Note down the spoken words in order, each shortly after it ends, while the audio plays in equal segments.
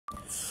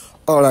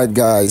Alright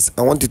guys,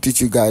 I want to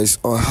teach you guys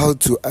on how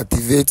to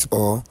activate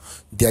or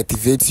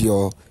deactivate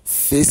your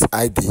Face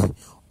ID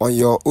on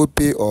your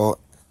OPay or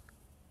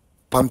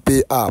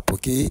PalmPay app.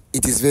 Okay,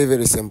 it is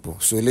very simple.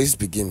 So let's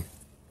begin.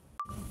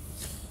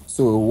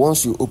 So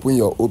once you open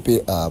your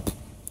OPay app,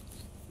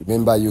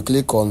 remember you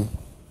click on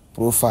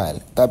profile,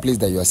 that place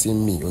that you are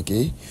seeing me.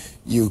 Okay,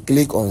 you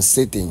click on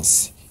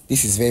settings.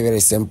 This is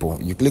very simple.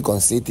 You click on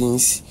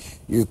settings,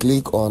 you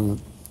click on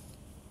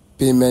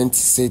payment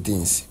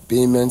settings.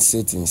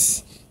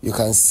 You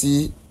can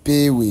see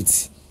pay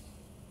with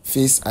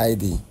Face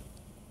ID.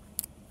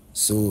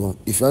 So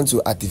if you want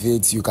to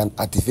activate, you can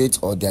activate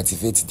or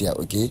deactivate there.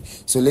 Okay,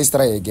 so let's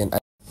try again.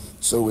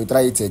 So we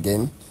try it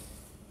again.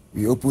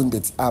 We open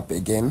the app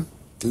again,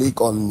 click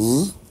on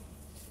me,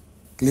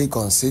 click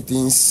on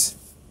settings,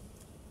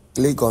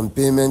 click on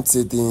payment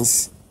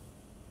settings,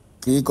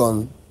 click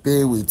on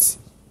pay with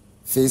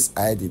Face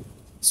ID.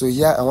 So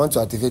here I want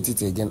to activate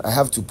it again. I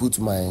have to put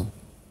my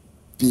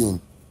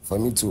pin for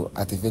me to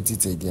activate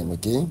it again.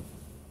 Okay,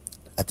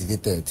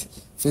 activated.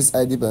 Face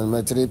ID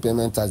biometric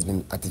payment has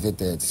been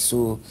activated.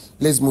 So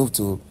let's move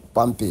to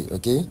PalmPay.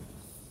 Okay,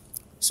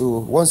 so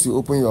once you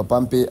open your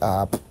PalmPay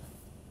app,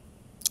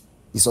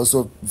 it's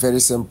also very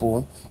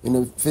simple.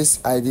 Face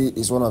ID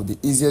is one of the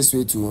easiest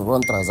way to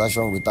run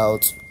transaction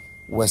without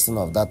wasting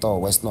of data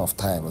or wasting of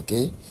time.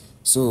 Okay,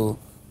 so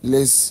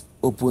let's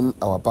open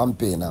our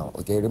PalmPay now.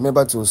 Okay,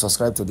 remember to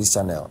subscribe to this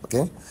channel.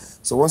 Okay,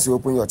 so once you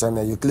open your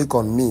channel, you click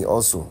on me.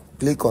 Also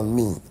click on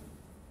me,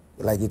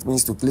 like it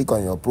means to click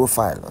on your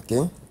profile.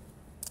 Okay,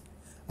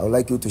 I would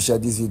like you to share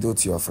this video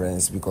to your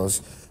friends,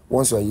 because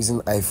once you are using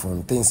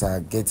iPhone, things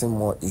are getting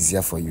more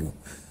easier for you.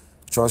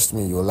 Trust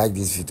me, you'll like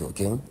this video.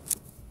 Okay,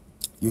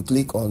 you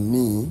click on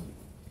me,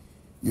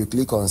 you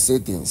click on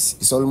settings.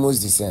 It's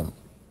almost the same,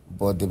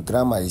 but the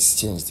grammar is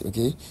changed.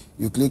 Okay,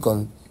 you click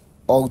on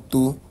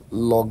auto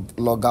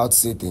logout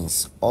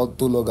settings.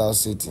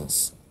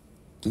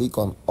 Click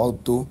on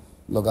auto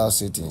logout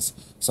settings.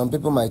 Some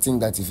people might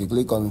think that if you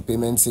click on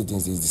payment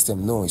settings it's the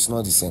same. No, it's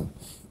not the same.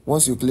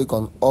 Once you click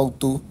on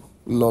auto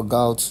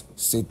logout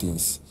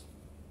settings,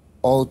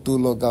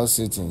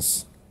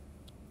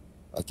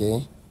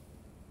 okay,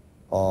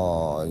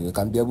 or you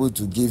can be able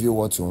to give you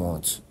what you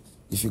want.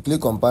 If you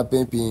click on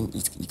PalmPay pin,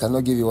 it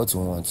cannot give you what you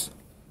want.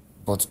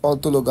 But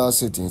auto logout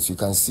settings, you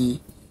can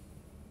see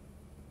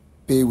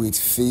pay with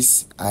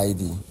Face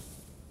ID.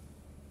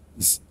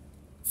 It's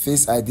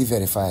Face ID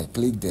verify.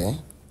 Click there.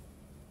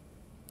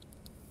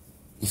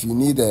 If you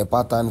need a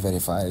pattern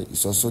verify,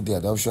 it's also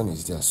there. The option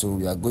is there. So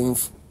we are going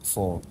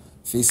for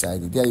Face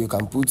ID. There you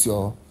can put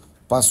your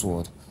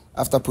password.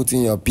 After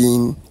putting your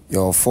pin,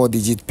 your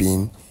 4-digit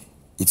pin,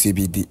 it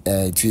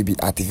will be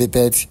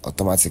activated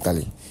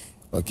automatically.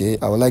 Okay,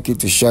 I would like you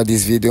to share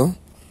this video,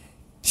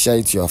 share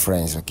it to your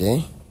friends.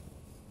 Okay,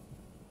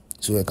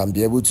 so I can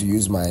be able to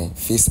use my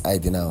Face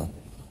ID now.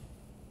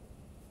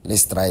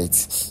 Let's try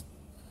it.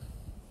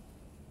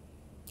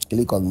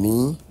 Click on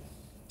me,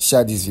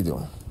 share this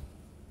video.